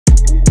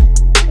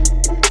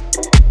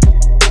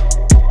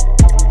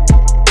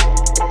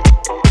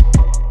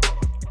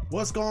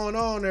What's going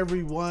on,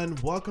 everyone?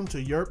 Welcome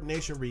to YURP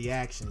Nation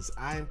Reactions.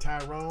 I am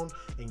Tyrone,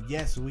 and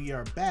yes, we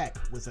are back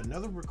with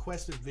another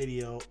requested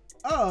video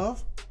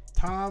of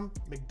Tom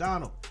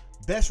Macdonald,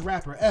 best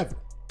rapper ever.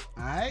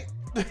 All right.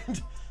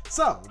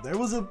 So there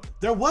was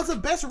a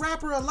best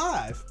rapper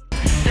alive.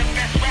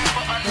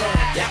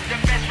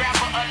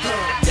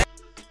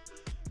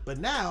 But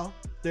now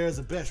there's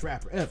a best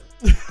rapper ever.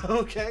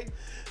 Okay.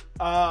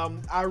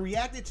 I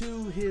reacted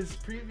to his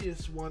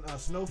previous one,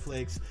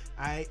 Snowflakes.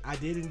 I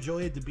did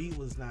enjoy it. The beat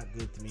was not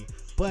good to me,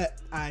 but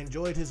I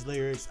enjoyed his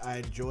lyrics. I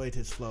enjoyed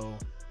his flow,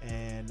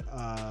 and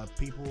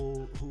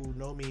people who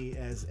know me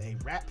as a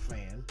rap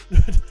fan,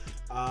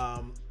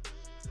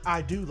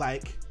 I do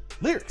like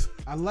lyrics.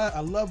 I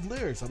love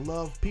lyrics. I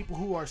love people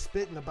who are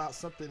spitting about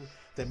something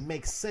that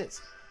makes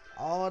sense.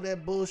 All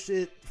that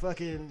bullshit,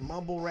 fucking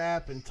mumble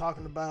rap and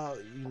talking about,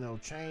 you know,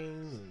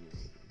 chains and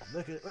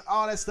look at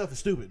all that stuff is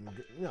stupid.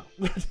 You know,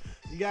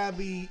 you gotta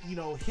be, you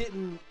know,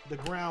 hitting the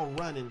ground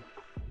running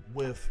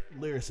with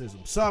lyricism.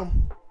 So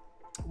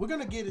we're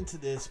gonna get into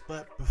this,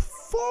 but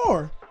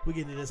before we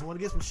get into this, I want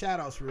to get some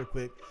shout outs real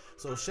quick.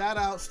 So shout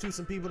outs to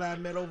some people that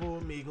I met over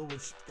with Omegle,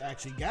 which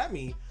actually got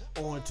me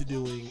on to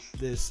doing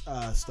this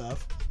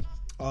stuff.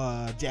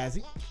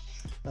 Jazzy,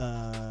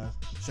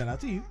 shout out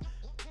to you.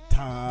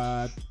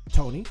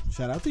 Tony,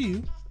 shout out to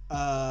you.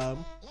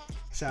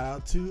 Shout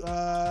out to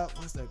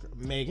what's that girl?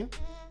 Megan,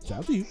 shout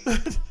out to you.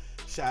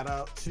 Shout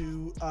out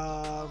to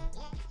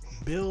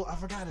Bill, I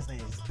forgot his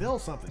name. It's Bill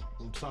something.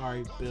 I'm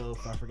sorry, Bill,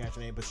 if I forgot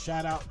your name, but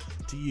shout out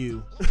to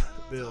you,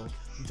 Bill.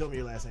 You told me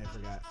your last name, I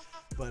forgot.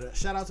 But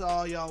shout out to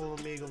all y'all on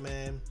Omegle,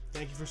 man.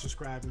 Thank you for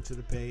subscribing to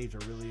the page. I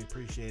really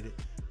appreciate it.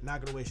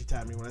 Not gonna waste your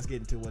time anymore. Let's get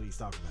into what he's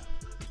talking about.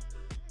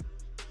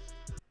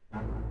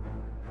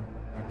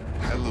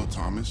 Hello,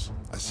 Thomas.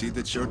 I see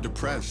that you're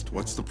depressed.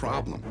 What's the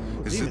problem?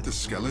 Is it the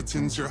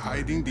skeletons you're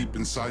hiding deep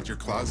inside your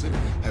closet?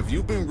 Have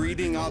you been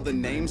reading all the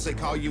names they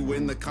call you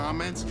in the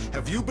comments?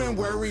 Have you been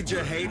worried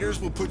your haters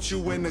will put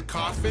you in the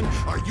coffin?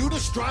 Are you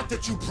distraught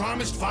that you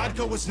promised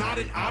vodka was not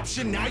an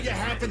option? Now you're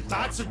having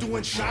thoughts of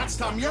doing shots?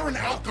 Tom, you're an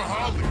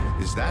alcoholic.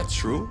 Is that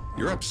true?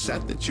 You're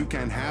upset that you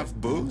can't have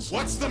booze?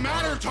 What's the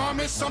matter,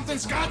 Thomas?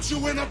 Something's got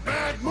you in a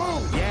bad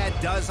mood. Yeah,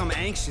 it does. I'm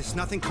anxious.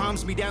 Nothing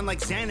calms me down like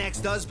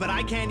Xanax does, but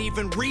I can't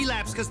even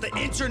relapse because the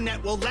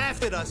internet will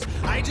laugh at us.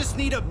 I just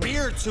need a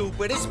beer or two,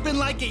 but it's been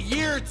like a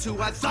year or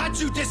two. I thought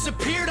you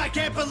disappeared. I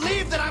can't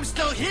believe that I'm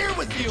still here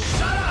with you.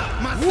 Shut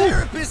up! My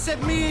therapist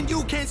said me and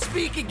you can't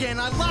speak again.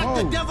 I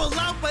locked the devil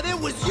out, but it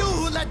was you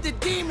who let the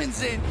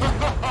demons in.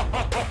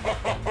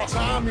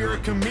 Tom, you're a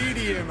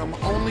comedian. I'm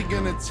only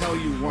gonna tell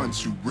you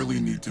once. You really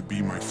need to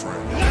be my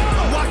friend. No!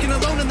 I'm walking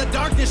alone in the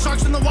darkness.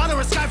 Sharks in the water,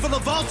 a sky full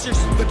of vultures.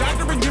 The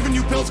doctor been giving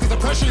you pills because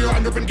the pressure you're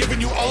under been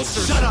giving you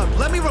ulcers. Shut up.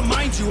 Let me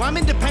remind you, I'm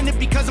independent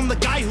because I'm the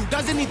guy who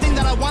does anything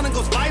that I want and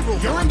goes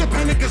viral. You're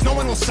independent because no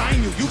one will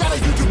sign you. You got a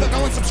YouTube that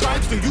no one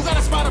subscribes to. You got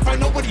a Spotify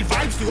nobody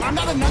vibes to. I'm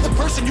not another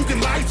person you can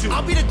lie to.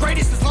 I'll be the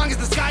greatest as long as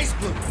the sky's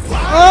blue.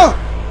 What?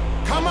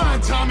 Come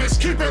on, Thomas,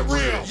 keep it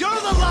real.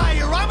 You're the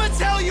liar. I'ma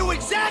tell you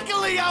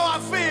exactly how I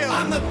feel.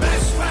 I'm the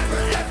best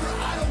rapper ever.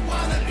 I don't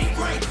wanna be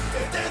great.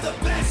 If they're the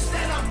best,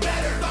 then I'm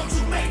better. Don't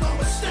you make no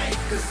mistake.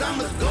 Cause I'm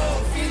the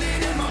gold. Feel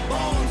it in my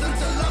bones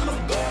until I'm a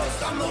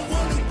ghost. I'm the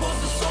one who pulls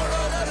the sword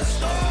out of the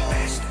stone.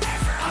 Best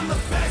ever. I'm the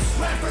best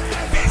rapper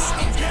ever.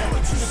 I don't care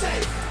what you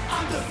say.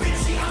 I'm Da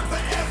Vinci. I'm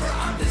forever.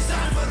 I'm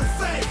designed for the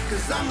fake.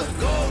 Cause I'm the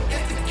gold.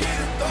 Get the kid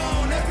a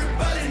throne.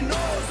 Everybody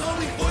knows.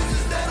 Only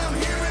voices that I'm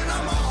hearing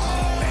are my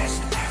own.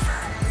 Best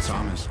ever.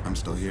 Thomas, I'm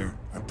still here.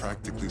 I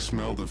practically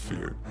smell the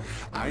fear.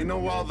 I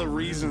know all the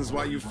reasons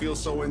why you feel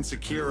so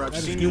insecure. I've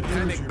seen you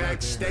panic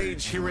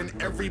backstage, hearing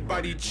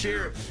everybody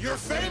cheer. You're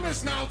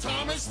famous now,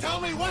 Thomas.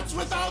 Tell me what's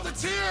with all the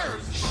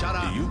tears. Shut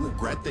up. Do you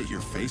regret that your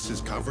face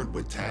is covered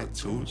with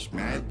tattoos?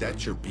 Mad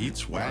that your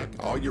beats whack?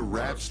 All your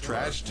raps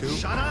trash too?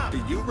 Shut up.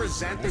 Do you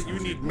resent that you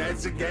need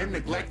meds again?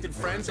 Neglected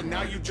friends and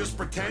now you just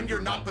pretend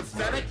you're not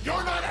pathetic?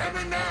 You're not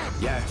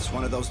Eminem. Yeah, it's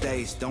one of those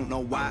days. Don't know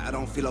why I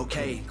don't feel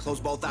okay. Close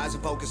both eyes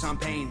and focus on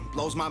pain.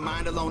 Blows my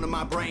mind alone in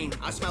my brain.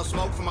 I smell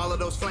smoke from all of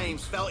those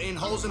flames. Fell in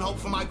holes and hope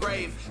for my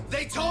grave.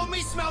 They told me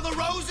smell the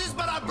roses,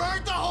 but I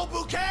burned the whole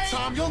bouquet.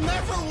 Tom, you'll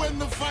never win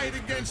the fight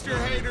against your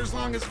haters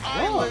long as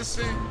I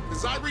listen.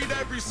 Cause I read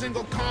every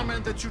single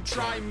comment that you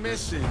try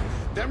missing.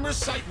 Then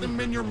recite them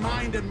in your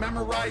mind and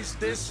memorize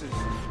this.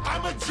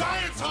 I'm a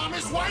giant,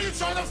 Thomas. Why are you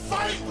trying to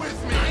fight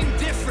with me? I'm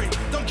different.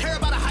 Don't care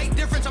about a height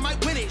difference. I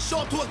might win it. Show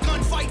up to a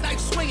gunfight, knife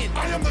swinging.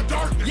 I am the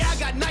darkness. Yeah, I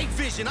got night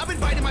vision. I've been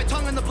biting my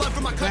tongue in the blood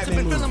from my cuts. I've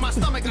been filling my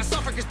stomach. I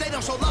suffer cause they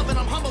don't show love and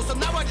I'm humble. So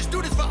now I just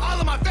do this for all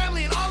of my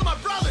family and all of my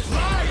brothers.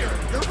 Liar!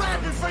 You're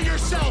rapping for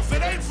yourself.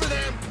 It ain't for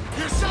them.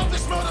 Your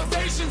selfish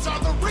motivations are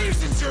the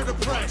reasons you're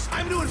depressed.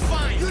 I'm doing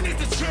fine. You need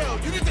to chill.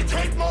 You need to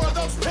take more of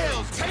those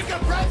pills. Take a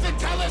breath and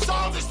tell us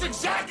all just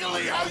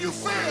exactly how you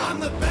feel. I'm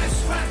the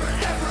best rapper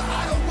ever.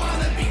 I don't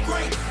wanna be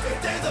great.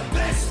 If they're the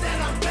best,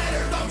 then I'm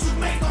better. Don't you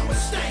make no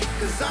mistake.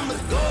 Cause I'm the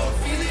gold.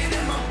 Feel it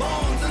in my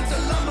bones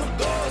until I'm a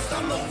ghost.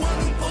 I'm the one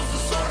who pulls the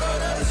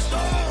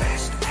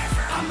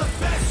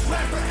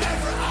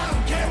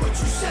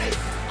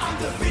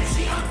the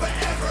Vinci, I'm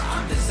forever,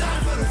 I'm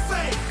designed for the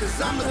fame.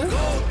 Cause I'm the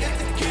gold, get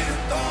the kid a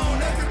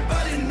throne.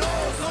 Everybody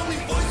knows, only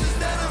voices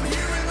that I'm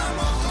hearing, I'm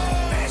a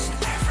own. Best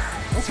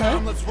ever. Okay.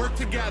 Tom, let's work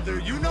together.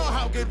 You know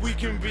how good we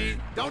can be.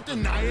 Don't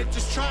deny it,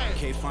 just try it.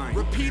 Okay, fine.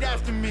 Repeat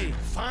after me.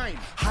 Fine.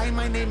 Hi,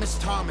 my name is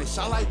Thomas.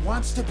 All I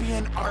want's to be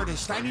an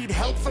artist. I need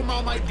help from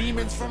all my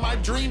demons for my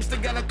dreams to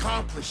get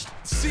accomplished.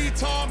 See,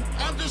 Tom,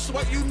 I'm just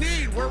what you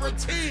need. We're a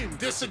team.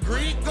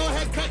 Disagree? Go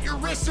ahead, cut your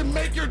wrists and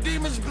make your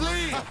demons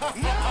bleed.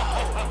 No!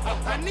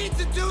 I need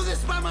to do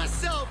this by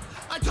myself.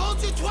 I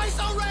told you twice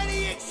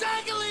already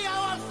exactly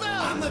how I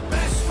felt. I'm the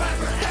best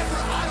rapper ever.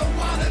 I don't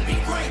wanna be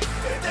great.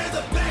 If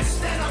they're the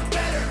best, then I'm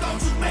better.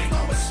 Don't you make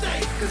no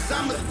mistake. Cause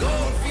I'm the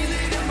gold. Feel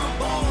it in my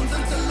bones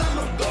until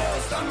I'm a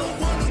ghost. I'm the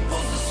one who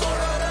pulls the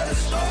sword out of the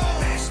stone.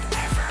 Best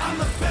ever. I'm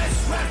the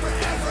best rapper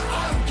ever.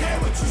 I don't care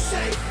what you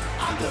say.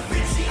 I'm the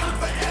Vinci. I'm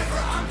forever.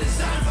 I'm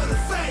designed for the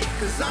fame.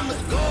 Cause I'm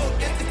the gold.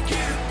 Get the kid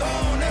a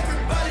throne.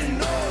 Everybody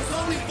knows.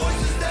 Only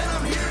voices that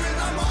I'm hearing,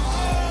 I'm a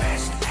own.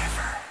 Best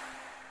ever.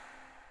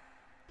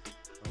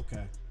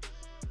 Okay.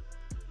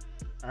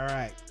 All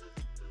right.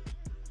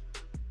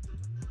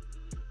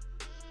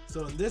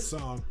 So in this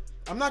song,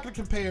 I'm not gonna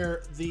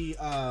compare the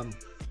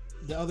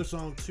other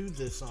song to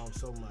this song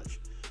so much,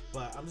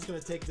 but I'm just gonna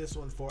take this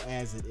one for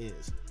as it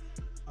is.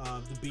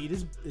 The beat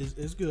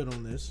is good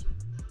on this.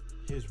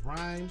 His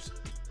rhymes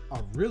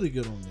are really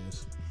good on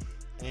this,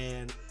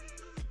 and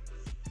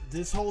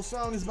this whole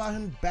song is about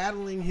him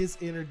battling his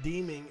inner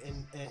demon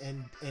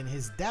and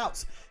his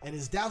doubts. And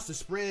his doubts are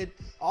spread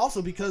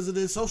also because of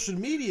this social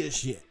media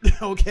shit.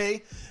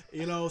 Okay?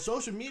 You know,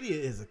 social media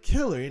is a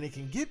killer, and it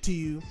can get to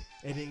you,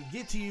 and it can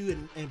get to you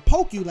and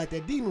poke you like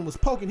that demon was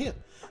poking him.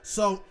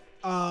 So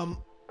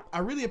I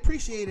really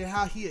appreciated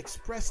how he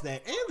expressed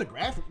that, and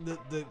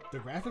the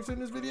graphics in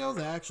this video,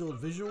 the actual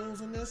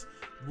visuals in this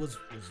was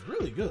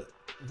really good.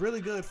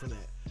 Really good for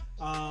that.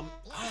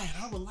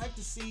 I would like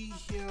to see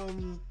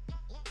him.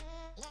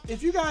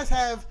 If you guys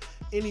have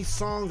any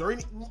songs or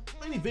any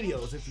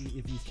videos, if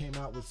he came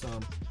out with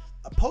some,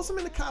 post them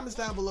in the comments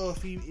down below.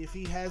 If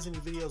he has any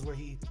videos where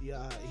he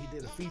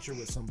did a feature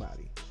with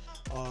somebody,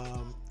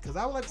 because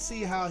I would like to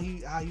see how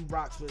he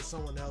rocks with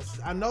someone else.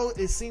 I know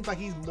it seems like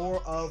he's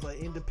more of an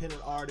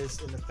independent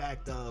artist in the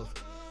fact of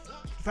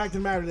the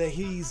matter that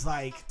he's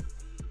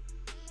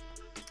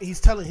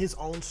telling his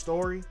own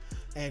story.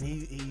 And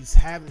he's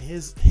having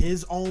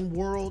his own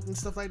world and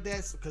stuff like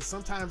that. Because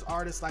sometimes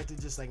artists like to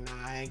just like,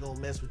 nah, I ain't gonna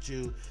mess with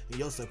you and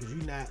your stuff. Because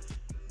you're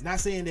not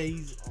saying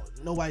that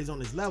nobody's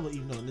on his level.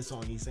 Even though in this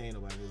song he's saying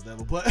nobody's on his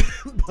level,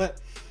 but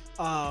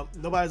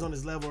nobody's on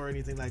his level or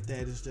anything like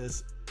that. It's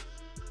just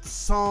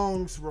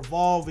songs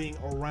revolving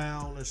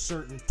around a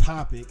certain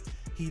topic.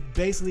 He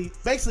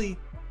basically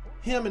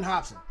him and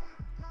Hobson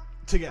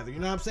together. You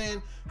know what I'm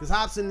saying? Because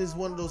Hobson is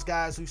one of those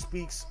guys who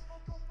speaks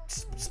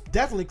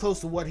definitely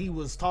close to what he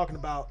was talking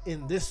about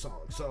in this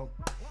song. So,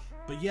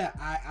 but yeah,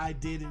 I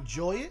did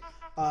enjoy it.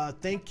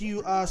 Thank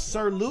you,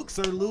 Sir Luke,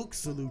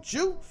 salute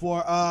you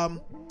for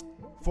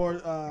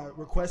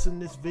requesting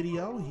this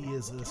video. He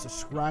is a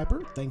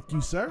subscriber. Thank you,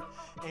 sir.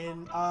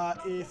 And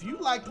if you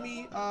liked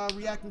me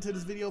reacting to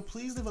this video,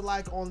 please leave a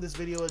like on this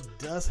video. It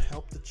does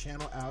help the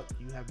channel out.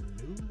 You have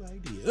no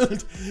idea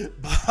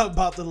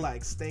about the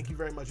likes. Thank you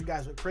very much. You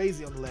guys went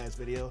crazy on the last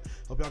video.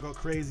 Hope y'all go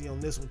crazy on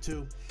this one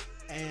too.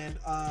 And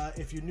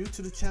if you're new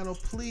to the channel,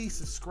 please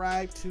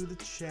subscribe to the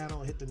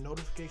channel. Hit the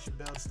notification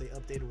bell to stay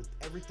updated with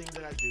everything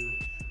that I do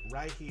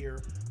right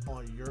here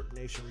on YURP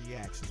Nation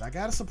Reactions. I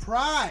got a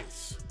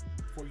surprise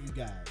for you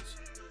guys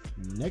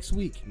next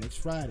week, next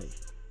Friday.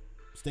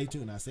 Stay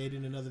tuned. I'll say it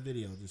in another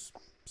video. Just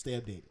stay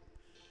updated.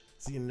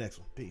 See you in the next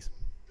one. Peace.